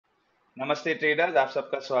नमस्ते ट्रेडर्स, आप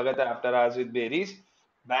सबका स्वागत है after hours with berries.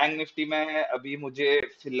 Bank Nifty में अभी मुझे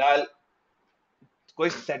फिलहाल कोई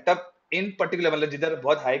सेटअप इन पर्टिकुलर मतलब जिधर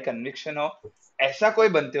बहुत हाई कन्विक्शन हो ऐसा कोई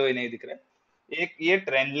बनते हुए नहीं दिख रहा है। एक ये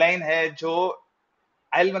ट्रेंड लाइन है जो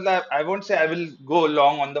I won't say I will go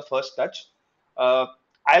long on the first touch.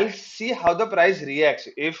 I see how the price reacts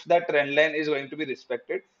if the trend line is going to be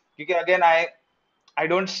respected, क्योंकि again I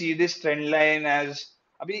don't see this trend line as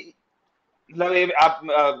अभी मतलब आप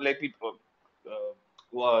like people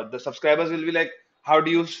the subscribers will be like, how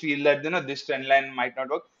do you feel that this trend line might not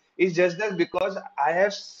work? It's just that because I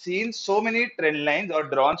have seen so many trend lines or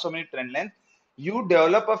drawn so many trend lines, you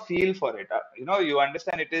develop a feel for it. You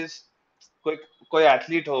understand it is कोई कोई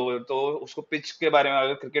athlete हो तो उसको pitch के बारे में,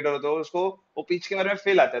 अगर cricketer हो तो उसको वो पिच के बारे में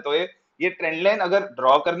फील आता है। तो ये ट्रेंड लाइन अगर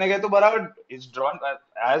ड्रॉ करने गए तो बराबर is drawn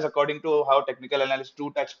as according to how technical analysis, to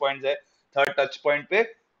touch points है, थर्ड टच पॉइंट पे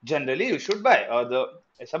जनरली यू शुड बाय और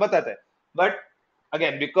ऐसा बताता है। But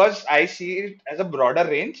again because I see it as a broader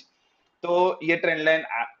range, तो ये trend line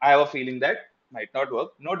I have a feeling that might not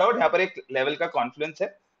work. No doubt यहाँ पर एक लेवल का कॉन्फ्लुएंस है,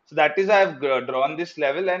 so that is I have drawn this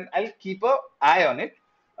level and I will keep a I on it.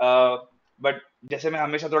 But जैसे मैं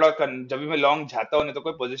हमेशा थोड़ा जब भी मैं लॉन्ग जाता हूँ नहीं तो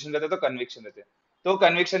कोई पोजीशन रहता है तो कन्विक्शन रहते हैं, तो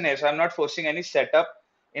कन्विक्शन है, सो I am not forcing any setup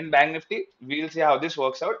in bank nifty. We'll see how this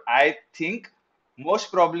works out. I think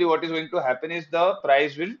most probably what is going to happen is the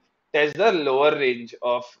price will test the lower range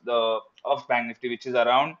of bank nifty, which is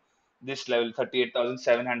around this level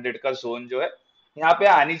 38,700 का zone जो है यहाँ पे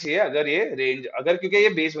आनी चाहिए। अगर ये range, अगर क्योंकि ये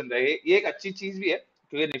बेस बन रहा है, ये एक अच्छी चीज भी है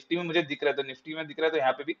क्योंकि निफ्टी में मुझे दिख रहा है, तो निफ्टी में दिख रहा है तो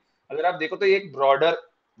यहाँ पे भी अगर आप देखो तो ये एक ब्रॉडर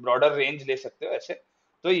ब्रॉडर रेंज ले सकते हो ऐसे।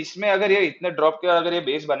 तो इसमें अगर ये इतने ड्रॉप के अगर ये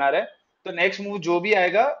बेस बना रहा है तो नेक्स्ट मूव जो भी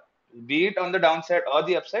आएगा, B it on the down side और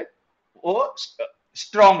दी अपसाइड, वो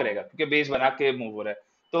स्ट्रॉन्ग रहेगा क्योंकि बेस बना के मूव हो रहा है।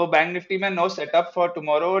 तो बैंक निफ्टी में no setup for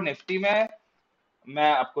tomorrow. Nifty में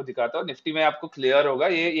मैं आपको दिखाता हूँ, निफ्टी में आपको क्लियर होगा।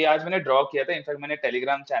 ये आज मैंने ड्रॉ किया था, इनफैक्ट मैंने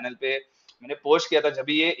टेलीग्राम चैनल पे मैंने पोस्ट किया था जब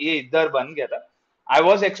ये इधर बन गया था। I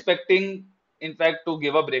was expecting in fact to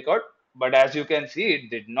give a breakout, but as you can see it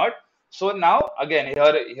did not. So now again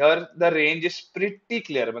here here the range is pretty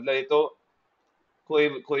clear, मतलब ये तो कोई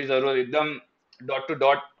कोई जरूर एकदम डॉट टू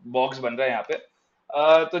डॉट बॉक्स बन रहा है यहाँ पे।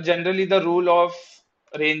 तो generally the rule of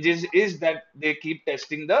ranges is that they keep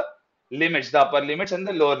testing the limits, the upper limits and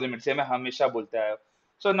the lower limits, ये मैं हमेशा बोलता है।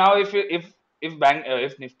 So now if bank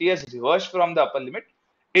if nifty has reversed from the upper limit,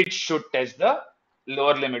 it should test the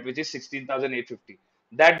lower limit which is 16,850.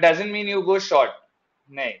 that doesn't mean you go short,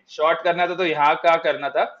 नहीं short करना था तो यहाँ का करना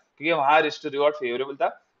था क्योंकि वहां रिस्क टू रिवॉर्ड फेवरेबल था।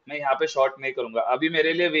 मैं यहाँ पे शॉर्ट नहीं करूंगा, अभी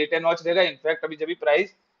मेरे लिए वेट एंड वॉच रहेगा। इनफैक्ट अभी जब भी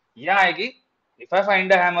प्राइस यहाँ आएगी, if I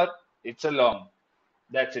find a hammer, it's a long,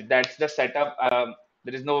 that's it, that's the setup.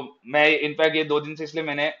 There is no, मैं इनफैक्ट ये 2 दिन से इसलिए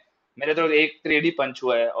मेरे तो एक ट्रेड ही पंच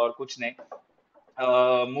हुआ है और कुछ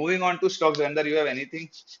नहीं। मूविंग ऑन टू स्टॉक्स, अंदर you have anything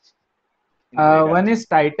in one regards? Is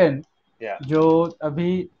Titan, या, जो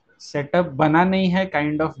अभी सेटअप बना नहीं है,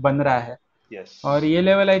 काइंड ऑफ बन रहा है। यस, और ये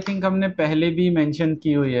लेवल आई थिंक हमने पहले भी मेंशन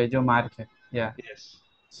की हुई है, जो मार्क है। या यस,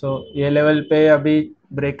 सो ये लेवल पे अभी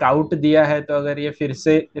ब्रेकआउट दिया है, तो अगर ये फिर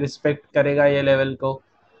से रिस्पेक्ट करेगा ये लेवल को,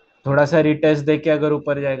 थोड़ा सा रिटेस्ट देके अगर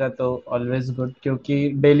ऊपर जाएगा तो ऑलवेज गुड, क्योंकि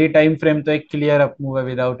डेली टाइम फ्रेम तो एक क्लियर अप मूव है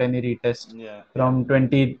विदाउट एनी रिटेस्ट या। फ्रॉम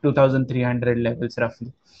 22,300 लेवल्स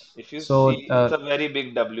रफली। If you so see, it's a very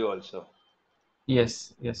big W also.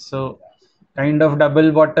 yes, yes. So kind of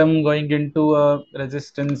double bottom going into a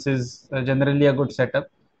resistance is generally a good setup.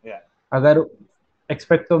 Yeah, अगर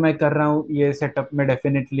expect तो मैं कर रहा हूँ ये setup में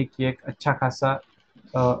definitely कि एक अच्छा खासा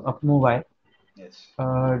अप मूव आए। yes.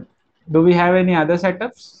 Do we have any other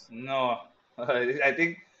setups? No, I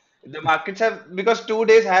think the markets have, because 2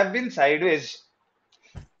 days have been sideways.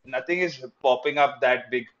 Nothing is popping up that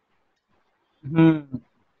big.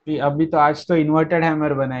 अभी तो आज तो इन्वर्टेड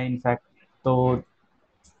हैमर बना है इनफैक्ट, तो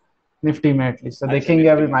निफ्टी में एटलीस्ट तो अच्छा, देखेंगे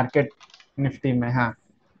निफ्टी अभी में। मार्केट निफ्टी में, हाँ,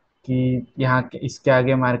 कि यहाँ इसके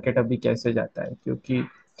आगे मार्केट अभी कैसे जाता है, क्योंकि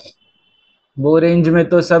वो रेंज में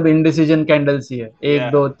तो सब इनडिसीजन कैंडल्स ही है, एक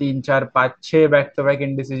Yeah, दो तीन चार पाँच छह back to back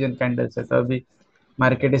indecision candles है। तो अभी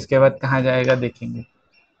मार्केट इसके बाद कहाँ जाएगा देखेंगे।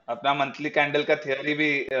 अपना मंथली कैंडल का थियरी भी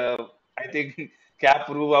आई थिंक क्या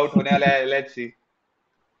प्रूव आउट होने वाला है, let's see.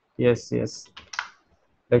 Yes yes,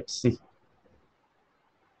 let's see.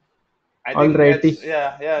 I all think righty, let's,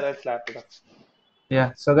 yeah, let's wrap it up.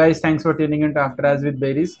 या so guys, thanks for tuning in to after hours with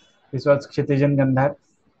berries. This was क्षितिजन Gandhar.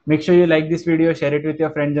 Make sure you like this video, share it with your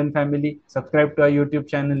friends and family, subscribe to our YouTube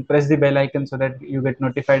channel, press the bell icon so that you get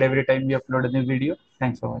notified every time we upload a new video.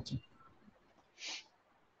 Thanks for watching.